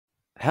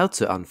How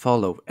to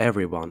unfollow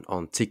everyone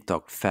on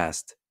TikTok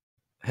fast.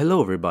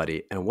 Hello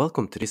everybody and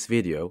welcome to this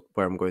video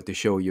where I'm going to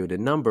show you the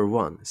number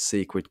one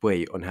secret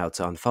way on how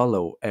to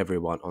unfollow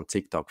everyone on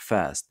TikTok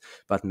fast.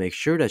 But make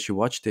sure that you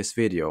watch this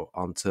video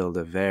until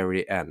the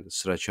very end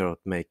so that you don't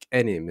make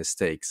any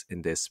mistakes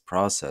in this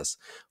process.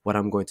 What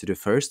I'm going to do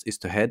first is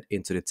to head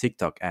into the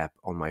TikTok app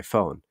on my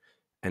phone.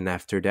 And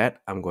after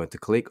that, I'm going to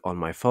click on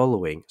my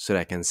following so that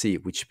I can see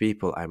which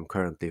people I'm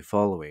currently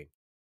following.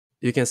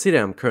 You can see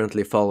that I'm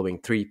currently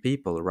following 3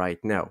 people right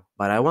now,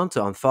 but I want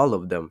to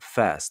unfollow them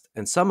fast.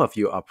 And some of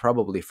you are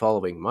probably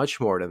following much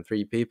more than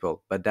 3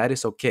 people, but that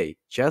is okay.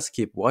 Just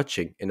keep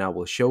watching and I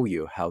will show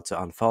you how to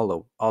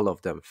unfollow all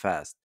of them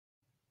fast.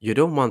 You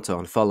don't want to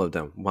unfollow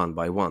them one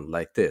by one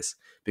like this,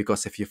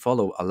 because if you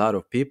follow a lot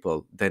of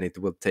people, then it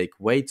will take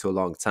way too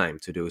long time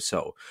to do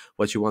so.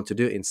 What you want to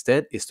do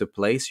instead is to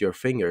place your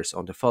fingers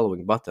on the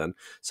following button.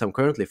 So I'm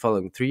currently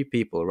following 3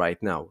 people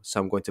right now, so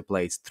I'm going to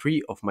place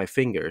 3 of my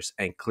fingers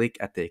and click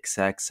at the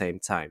exact same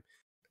time.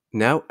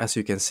 Now, as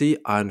you can see,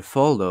 I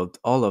unfollowed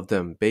all of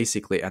them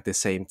basically at the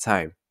same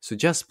time. So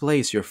just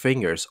place your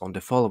fingers on the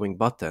following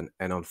button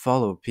and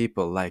unfollow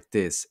people like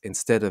this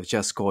instead of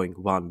just going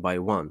one by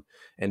one.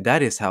 And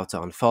that is how to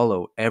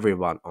unfollow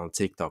everyone on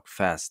TikTok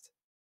fast.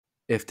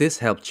 If this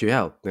helped you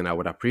out, then I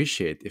would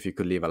appreciate if you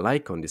could leave a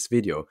like on this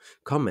video,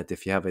 comment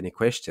if you have any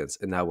questions,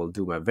 and I will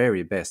do my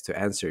very best to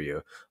answer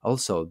you.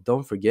 Also,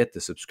 don't forget to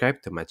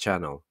subscribe to my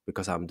channel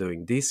because I'm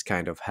doing these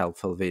kind of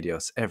helpful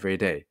videos every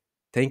day.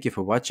 Thank you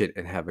for watching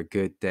and have a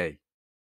good day.